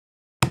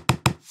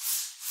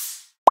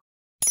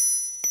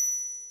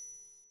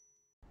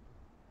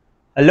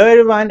Hello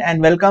everyone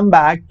and welcome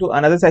back to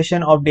another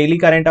session of Daily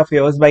Current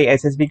Affairs by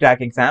SSB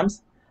Crack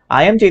Exams.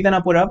 I am Chetan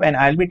Apurav and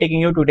I'll be taking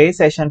you today's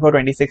session for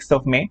 26th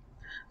of May.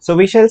 So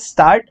we shall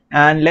start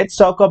and let's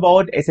talk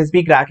about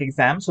SSB Crack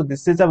Exam. So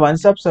this is a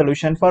one-stop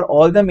solution for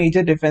all the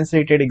major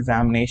defense-related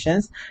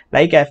examinations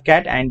like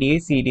AFCAT, NDA,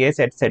 CDS,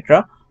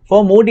 etc.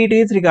 For more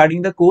details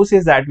regarding the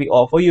courses that we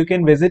offer, you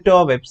can visit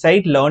our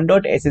website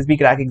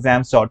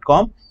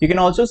learn.ssbcrackexams.com. You can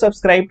also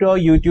subscribe to our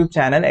YouTube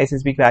channel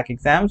SSB Crack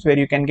Exams, where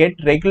you can get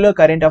regular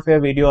current affair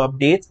video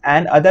updates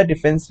and other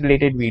defense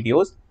related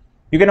videos.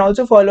 You can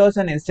also follow us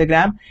on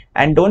Instagram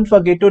and don't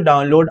forget to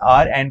download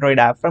our Android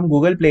app from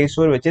Google Play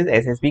Store, which is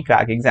SSB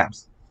Crack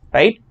Exams.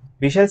 Right?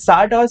 We shall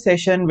start our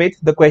session with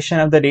the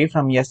question of the day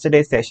from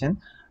yesterday's session.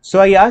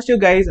 So I asked you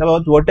guys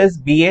about what is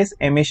BS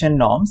emission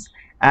norms,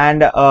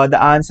 and the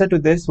answer to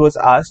this was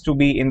asked to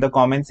be in the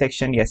comment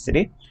section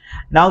yesterday.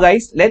 Now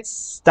guys, let's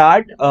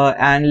start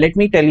and let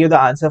me tell you the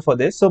answer for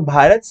this. So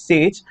Bharat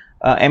stage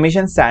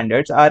emission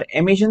standards are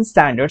emission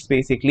standards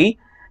basically,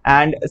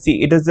 and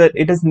see it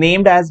is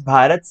named as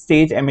Bharat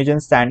stage emission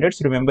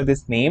standards. Remember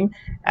this name,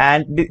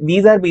 and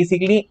these are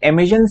basically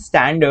emission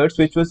standards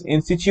which was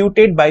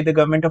instituted by the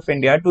government of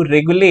India to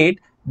regulate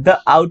the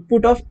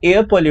output of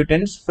air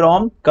pollutants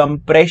from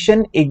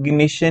compression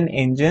ignition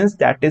engines,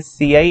 that is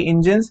CI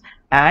engines,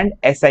 and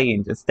SI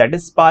engines, that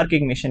is spark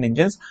ignition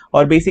engines,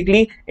 or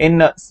basically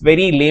in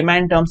very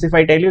layman terms if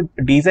I tell you,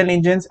 diesel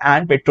engines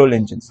and petrol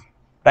engines,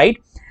 right?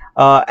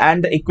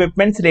 And the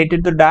equipments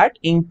related to that,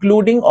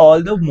 including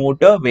all the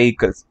motor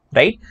vehicles,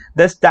 right?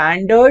 The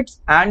standards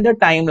and the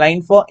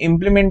timeline for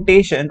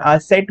implementation are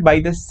set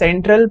by the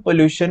Central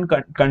Pollution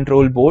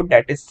Control Board,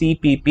 that is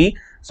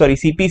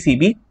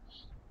CPCB,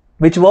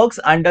 which works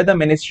under the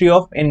Ministry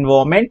of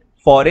Environment,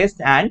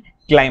 Forest and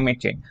Climate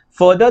Change.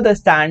 Further, the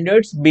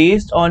standards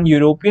based on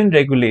European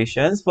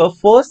regulations were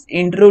first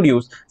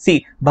introduced.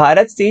 See,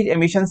 Bharat stage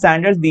emission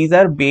standards, these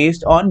are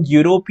based on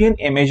European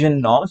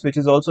emission norms, which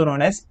is also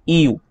known as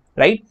EU,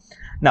 right?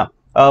 Now,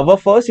 were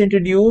first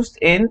introduced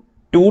in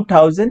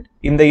 2000.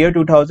 In the year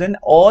 2000,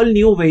 all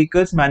new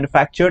vehicles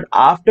manufactured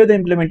after the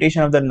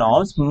implementation of the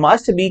norms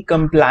must be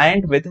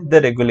compliant with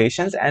the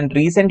regulations. And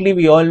recently,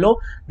 we all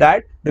know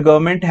that the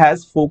government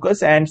has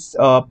focused and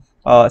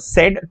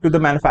said to the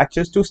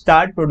manufacturers to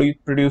start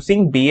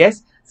producing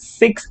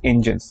BS6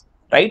 engines,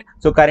 right?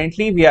 So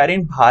currently we are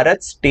in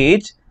Bharat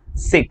stage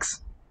 6.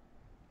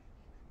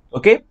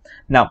 Okay,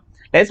 now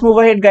let's move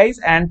ahead guys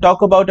and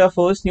talk about our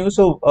first news.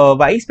 So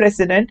Vice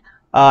President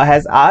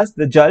has asked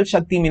the Jal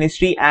Shakti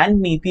Ministry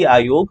and NITI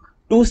Aayog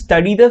to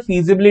study the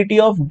feasibility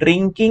of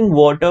drinking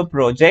water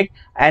project,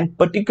 and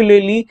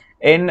particularly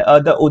in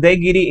the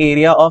Udayagiri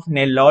area of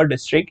Nellore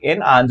district in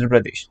Andhra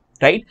Pradesh.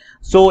 Right.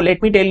 So let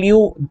me tell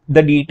you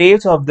the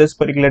details of this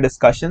particular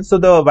discussion. So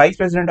the Vice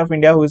President of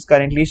India, who is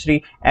currently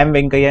Shri M.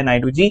 Venkaiah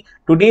Naidu ji,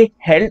 today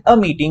held a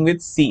meeting with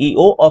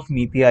CEO of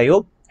NITI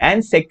Aayog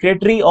and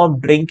Secretary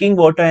of Drinking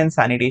Water and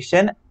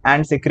Sanitation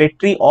and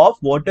Secretary of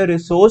Water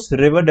Resource,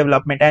 River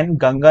Development and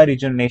Ganga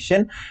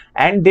Rejuvenation,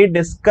 and they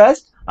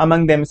discussed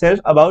among themselves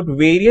about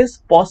various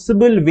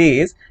possible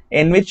ways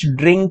in which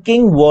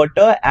drinking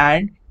water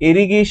and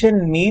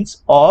irrigation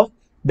needs of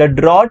the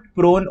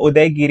drought-prone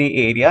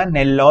Udayagiri area,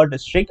 Nellore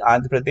district,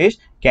 Andhra Pradesh,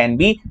 can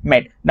be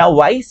met. Now,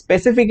 why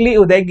specifically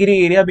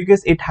Udayagiri area?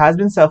 Because it has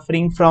been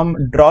suffering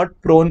from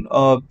drought-prone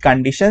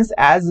conditions,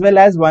 as well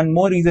as one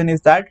more reason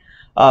is that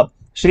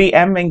Shri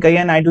M.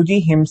 Venkaiah Naidu ji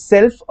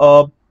himself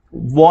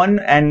won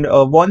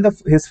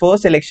his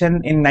first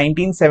election in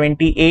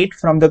 1978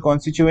 from the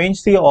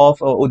constituency of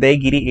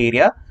Udayagiri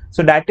area.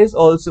 So that is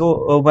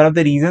also one of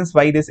the reasons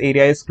why this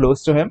area is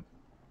close to him,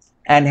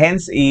 and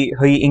hence he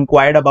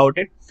inquired about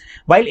it.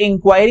 While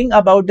inquiring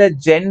about the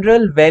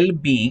general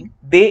well-being,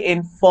 they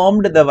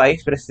informed the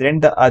Vice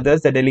President,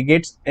 the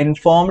delegates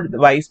informed the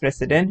Vice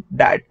President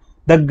that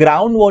the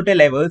groundwater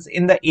levels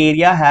in the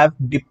area have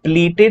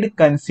depleted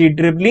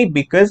considerably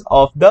because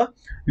of the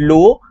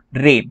low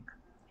rain,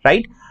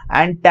 right?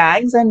 And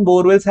tanks and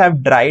borewells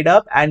have dried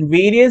up, and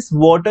various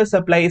water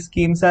supply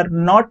schemes are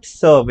not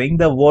serving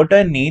the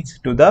water needs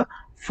to the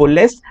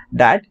fullest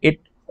that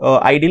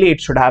ideally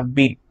it should have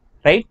been,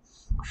 right?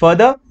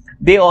 Further,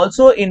 they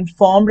also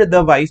informed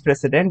the Vice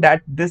President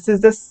that this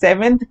is the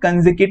 7th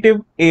consecutive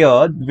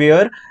year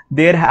where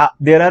there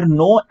are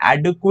no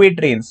adequate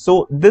rains.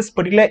 So this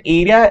particular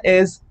area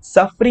is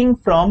suffering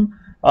from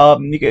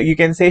you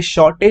can say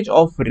shortage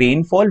of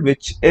rainfall,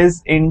 which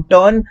is in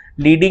turn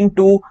leading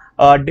to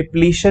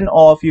depletion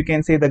of, you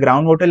can say, the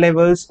groundwater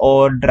levels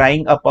or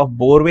drying up of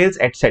borewells,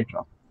 etc.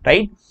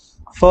 Right?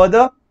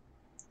 Further,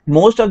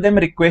 most of them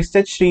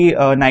requested Shri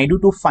Naidu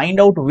to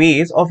find out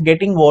ways of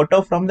getting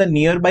water from the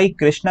nearby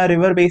Krishna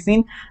River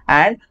Basin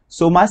and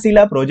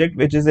Somasila project,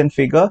 which is in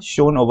figure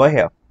shown over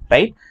here,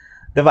 right?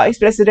 The Vice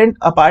President,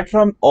 apart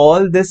from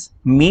all this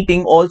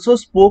meeting, also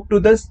spoke to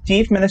the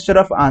Chief Minister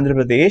of Andhra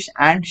Pradesh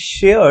and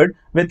shared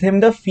with him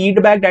the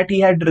feedback that he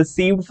had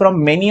received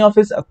from many of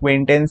his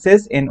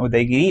acquaintances in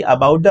Udayagiri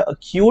about the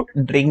acute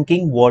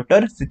drinking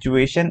water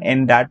situation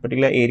in that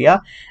particular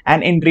area.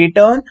 And in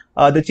return,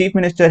 the Chief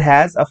Minister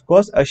has, of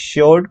course,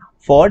 assured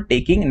for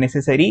taking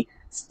necessary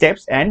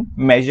steps and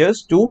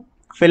measures to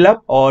fill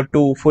up or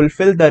to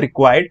fulfill the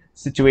required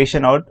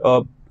situation or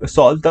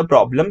solve the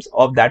problems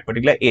of that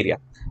particular area,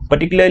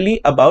 particularly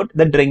about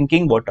the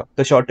drinking water,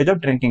 the shortage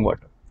of drinking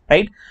water.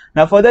 Right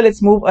now, further,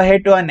 let's move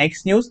ahead to our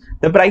next news.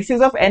 The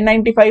prices of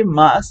N95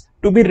 masks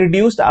to be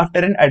reduced after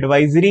an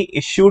advisory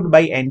issued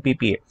by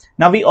NPPA.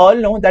 Now, we all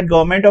know that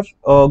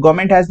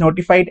government has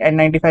notified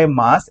N95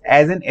 masks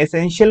as an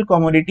essential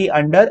commodity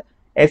under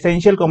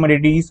Essential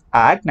Commodities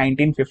Act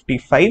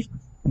 1955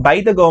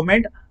 by the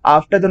government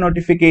after the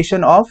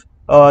notification of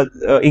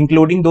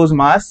including those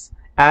masks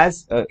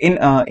as in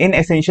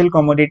essential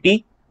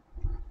commodity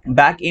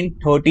back in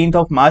 13th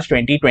of March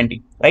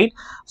 2020, right?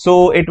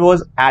 So it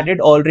was added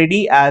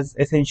already as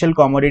essential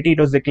commodity. It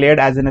was declared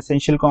as an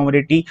essential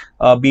commodity,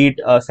 be it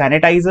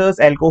sanitizers,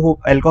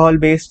 alcohol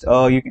based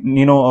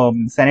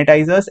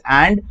sanitizers,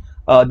 and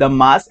the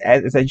mask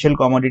as essential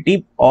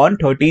commodity on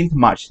 13th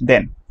March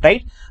then,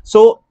 right?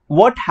 So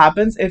what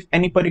happens if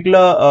any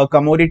particular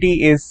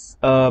commodity is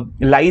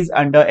lies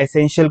under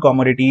Essential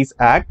Commodities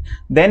Act?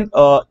 Then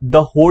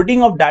the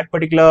hoarding of that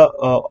particular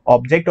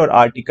object or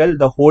article,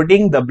 the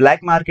hoarding, the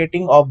black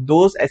marketing of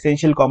those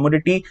essential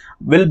commodity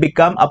will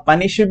become a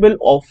punishable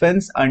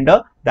offense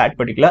under that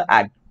particular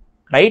act,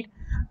 right?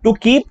 To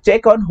keep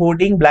check on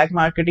hoarding, black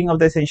marketing of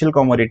the essential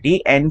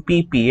commodity,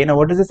 NPPA. Now,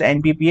 what is this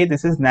NPPA?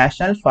 This is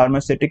National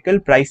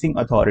Pharmaceutical Pricing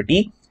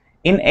Authority,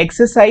 in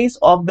exercise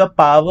of the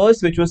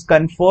powers which was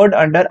conferred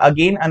under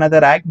again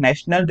another act,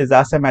 National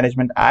Disaster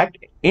Management Act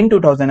in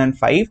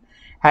 2005,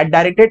 had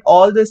directed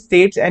all the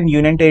states and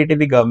union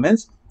territory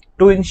governments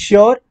to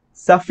ensure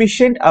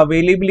sufficient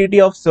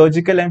availability of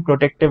surgical and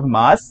protective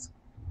masks,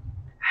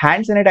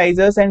 hand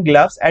sanitizers and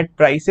gloves at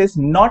prices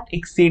not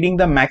exceeding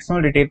the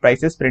maximum retail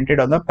prices printed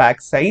on the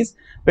pack size,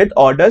 with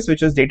orders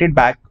which was dated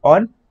back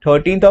on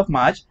 13th of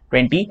March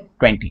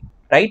 2020,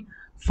 right?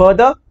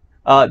 Further,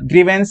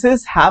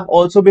 grievances have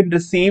also been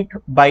received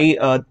by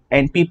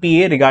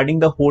NPPA regarding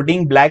the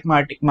hoarding, black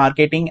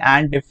marketing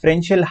and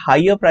differential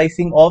higher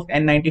pricing of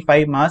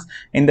N95 masks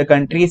in the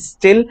country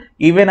still,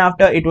 even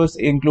after it was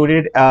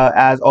included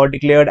as or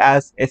declared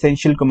as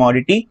essential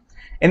commodity.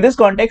 In this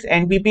context,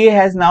 NPPA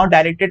has now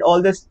directed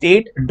all the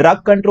state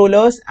drug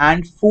controllers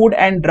and food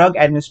and drug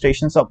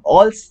administrations of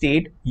all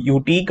state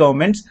UT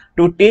governments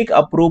to take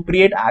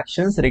appropriate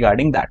actions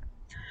regarding that.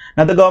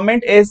 Now, the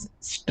government is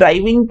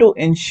striving to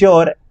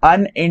ensure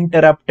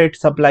uninterrupted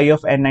supply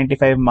of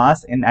N95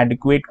 masks in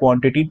adequate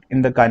quantity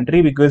in the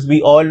country, because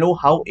we all know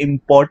how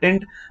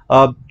important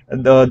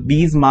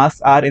these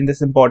masks are in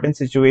this important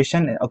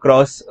situation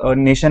across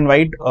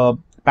nationwide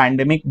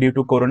pandemic due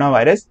to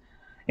coronavirus.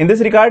 In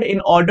this regard,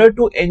 in order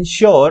to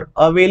ensure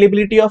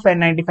availability of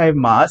N95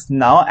 masks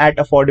now at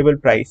affordable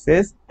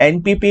prices,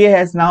 NPPA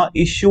has now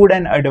issued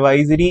an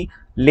advisory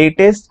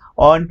latest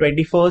on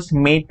 21st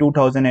May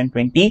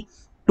 2020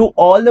 to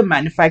all the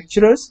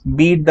manufacturers,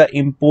 be it the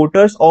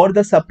importers or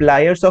the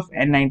suppliers of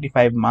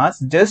N95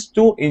 masks, just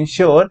to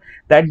ensure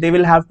that they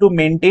will have to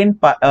maintain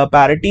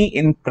parity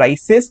in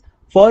prices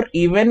for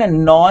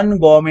even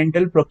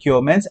non-governmental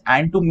procurements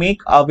and to make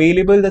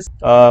available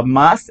the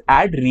masks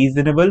at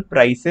reasonable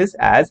prices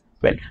as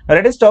well. Now,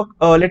 let us talk,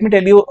 let me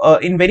tell you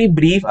in very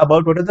brief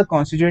about what are the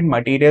constituent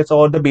materials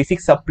or the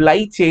basic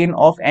supply chain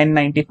of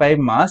N95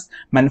 mask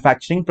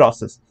manufacturing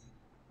process.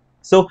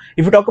 So,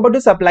 if you talk about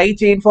the supply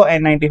chain for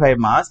N95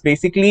 mask,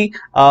 basically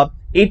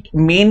it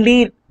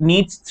mainly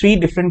needs three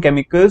different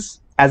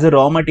chemicals as a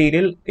raw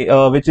material,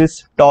 which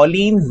is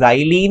toluene,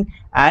 xylene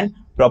and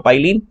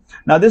propylene.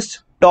 Now,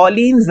 this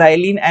toluene,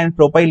 xylene and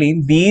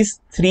propylene,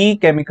 these three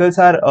chemicals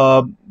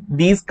are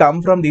these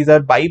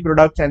are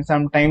byproducts and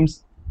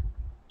sometimes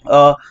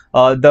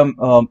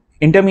the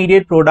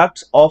intermediate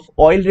products of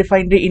oil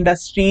refinery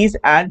industries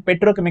and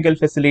petrochemical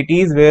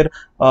facilities, where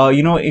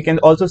you can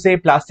also say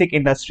plastic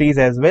industries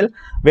as well,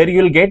 where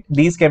you will get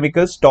these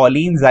chemicals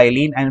toluene,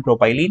 xylene and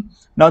propylene.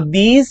 Now,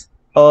 these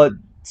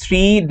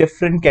three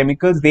different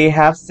chemicals, they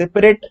have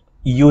separate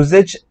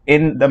usage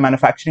in the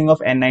manufacturing of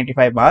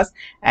N95 masks,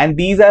 and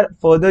these are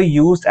further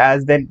used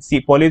as, then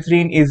see,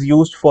 polyethylene is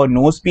used for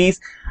nose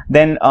piece,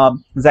 then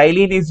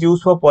xylene is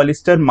used for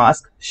polyester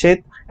mask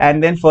sheath,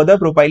 and then further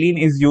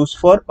propylene is used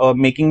for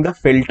making the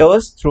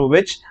filters through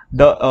which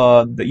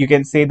the you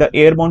can say the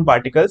airborne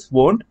particles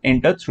won't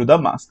enter through the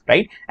mask,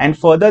 right? And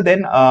further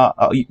then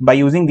by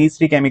using these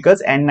three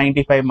chemicals,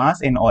 N95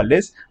 mask in all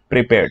is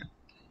prepared,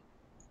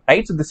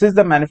 right? So this is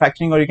the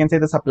manufacturing, or you can say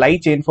the supply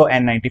chain for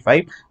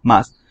N95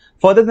 mask.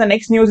 Further, the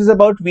next news is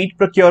about wheat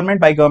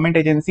procurement by government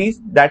agencies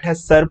that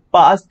has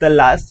surpassed the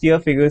last year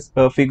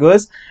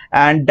figures,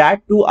 and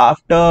that too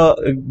after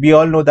we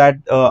all know that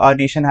our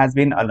nation has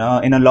been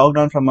in a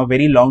lockdown from a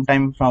very long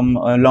time, from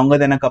longer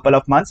than a couple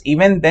of months.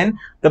 Even then,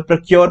 the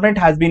procurement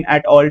has been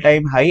at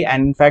all-time high,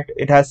 and in fact,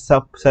 it has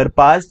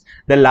surpassed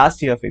the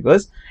last year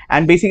figures.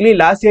 And basically,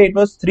 last year it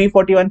was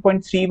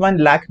 341.31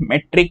 lakh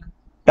metric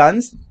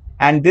tons,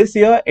 and this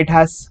year it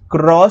has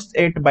crossed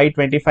it by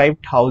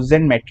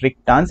 25,000 metric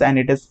tons, and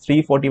it is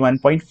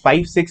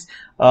 341.56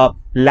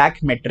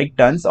 lakh metric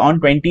tons on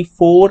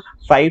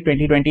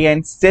 24/5/2020,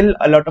 and still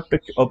a lot of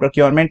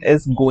procurement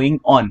is going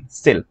on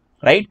still,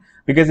 right?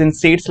 Because in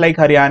states like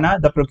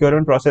Haryana, the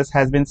procurement process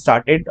has been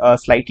started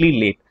slightly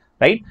late,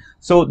 right?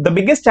 So the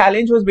biggest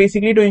challenge was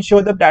basically to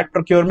ensure that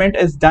procurement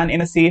is done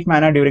in a safe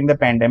manner during the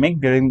pandemic,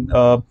 during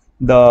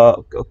the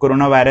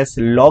coronavirus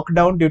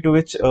lockdown, due to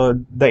which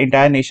the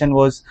entire nation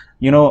was,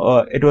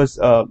 it was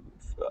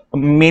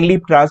mainly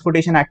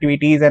transportation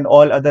activities and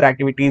all other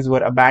activities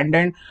were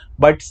abandoned.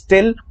 But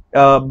still,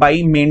 by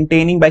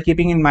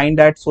keeping in mind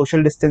that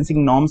social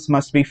distancing norms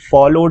must be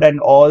followed and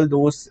all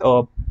those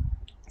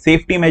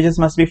safety measures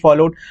must be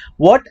followed,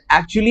 what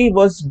actually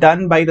was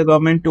done by the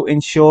government to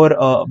ensure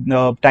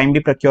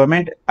timely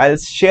procurement? I'll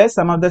share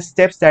some of the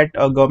steps that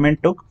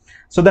government took.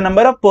 So the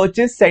number of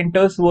purchase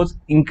centers was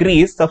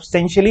increased,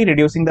 substantially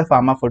reducing the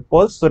farmer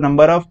footfalls. So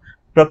number of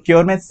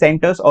procurement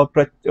centers or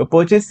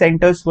purchase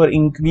centers were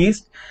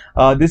increased.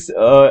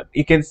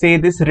 You can say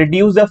this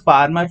reduced the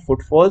farmer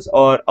footfalls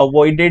or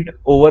avoided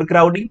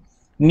overcrowding.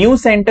 New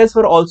centers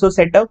were also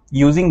set up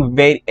using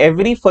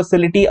every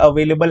facility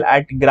available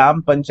at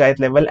Gram Panchayat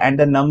level, and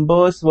the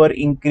numbers were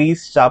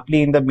increased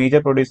sharply in the major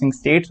producing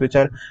states, which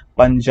are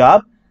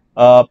Punjab,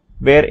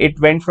 where it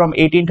went from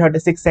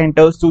 1836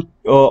 centers to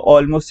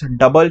almost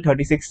double,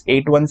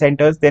 3681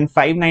 centers, then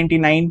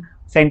 599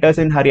 centers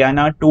in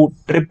Haryana to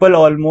triple,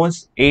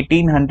 almost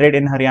 1800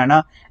 in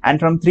Haryana, and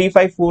from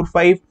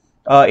 3545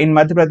 in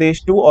Madhya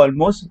Pradesh to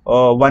almost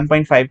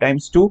 1.5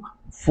 times to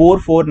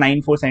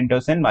 4494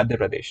 centers in Madhya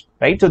Pradesh,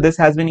 right? So this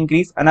has been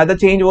increased. Another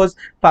change was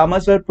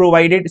farmers were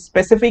provided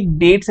specific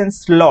dates and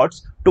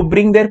slots to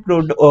bring their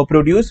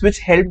produce, which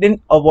helped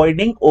in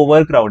avoiding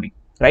overcrowding,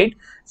 right?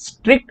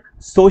 Strict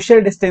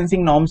social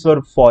distancing norms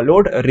were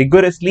followed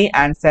rigorously,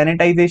 and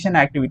sanitization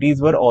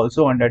activities were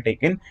also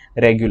undertaken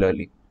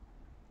regularly.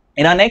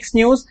 In our next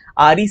news,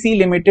 REC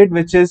Limited,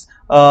 which is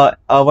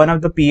one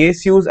of the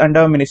PSUs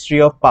under Ministry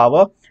of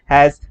Power,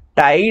 has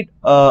ties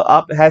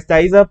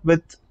up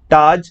with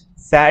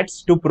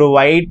Taj-SATS to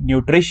provide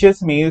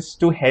nutritious meals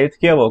to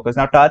healthcare workers.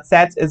 Now,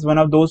 Taj-SATS is one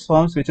of those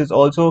firms which is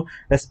also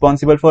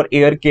responsible for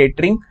air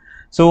catering.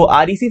 So,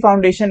 REC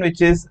Foundation,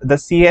 which is the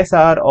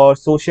CSR or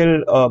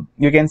social,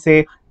 you can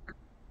say,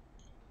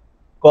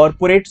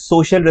 corporate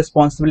social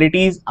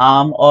responsibilities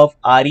arm of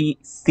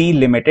REC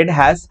Limited,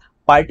 has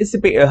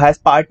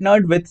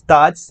partnered with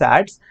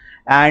Taj-SATS,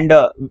 and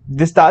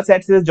this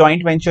Taj-SATS is a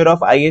joint venture of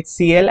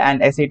IHCL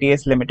and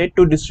SATS Limited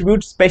to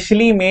distribute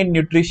specially made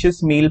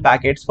nutritious meal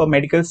packets for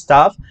medical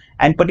staff,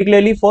 and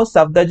particularly for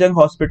Safdarjung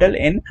Hospital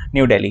in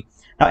New Delhi.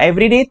 Now,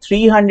 every day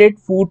 300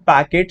 food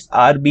packets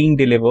are being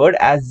delivered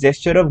as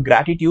gesture of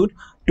gratitude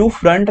to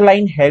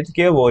frontline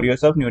healthcare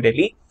warriors of New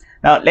Delhi.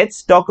 Now,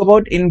 let's talk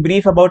about in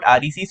brief about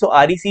REC. So,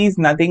 REC is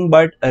nothing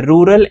but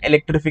Rural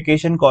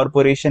Electrification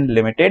Corporation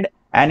Limited,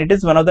 and it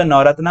is one of the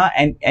Navratna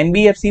and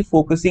NBFC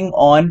focusing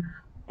on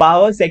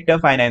power sector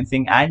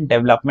financing and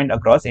development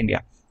across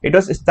India. It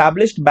was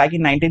established back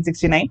in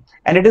 1969,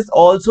 and it is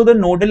also the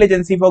nodal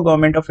agency for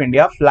Government of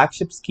India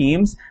flagship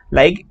schemes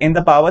like in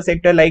the power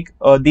sector, like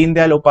Deen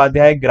Dayal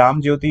Upadhyay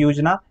Gram Jyoti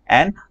Yojana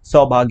and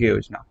Saubhagya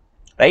Yojana,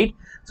 right?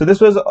 So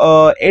this was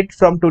it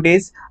from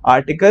today's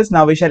articles.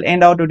 Now we shall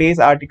end our today's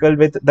article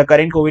with the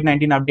current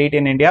COVID-19 update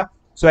in India.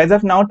 So as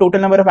of now, total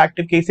number of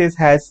active cases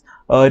has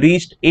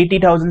reached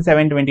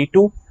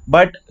 80,722,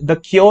 but the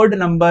cured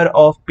number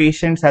of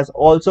patients has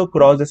also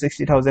crossed the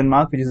 60,000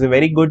 mark, which is a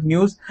very good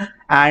news.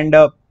 And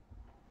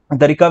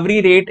the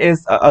recovery rate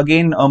is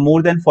again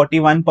more than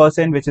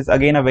 41%, which is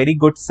again a very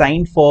good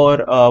sign for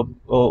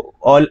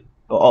for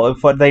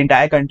the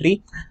entire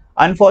country.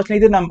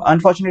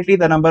 Unfortunately,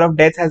 the number of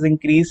deaths has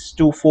increased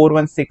to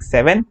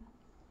 4167,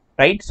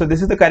 right? So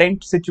this is the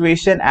current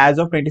situation as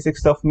of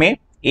 26th of May,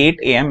 8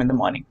 a.m. in the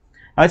morning.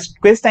 Now it's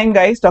quiz time,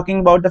 guys.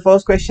 Talking about the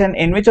first question: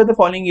 in which of the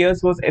following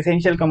years was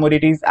Essential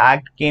Commodities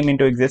Act came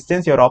into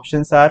existence? Your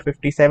options are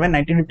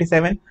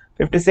 1957,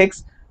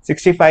 56,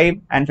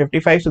 65 and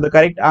 55. So the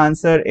correct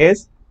answer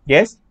is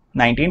yes,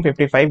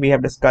 1955. We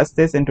have discussed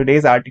this in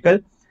today's article.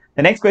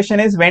 The next question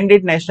is, when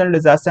did National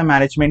Disaster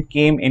Management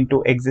came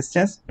into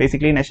existence?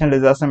 Basically, National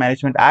Disaster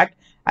Management Act,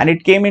 and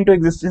it came into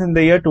existence in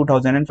the year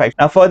 2005.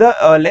 Now further,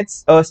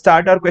 let's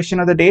start our question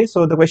of the day.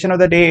 So the question of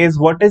the day is,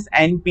 what is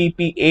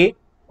NPPA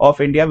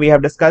of India? We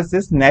have discussed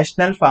this,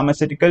 National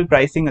Pharmaceutical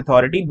Pricing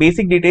Authority.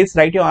 Basic details,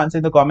 write your answer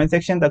in the comment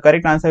section. The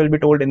correct answer will be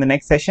told in the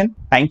next session.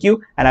 Thank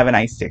you and have a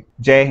nice day.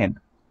 Jai Hind.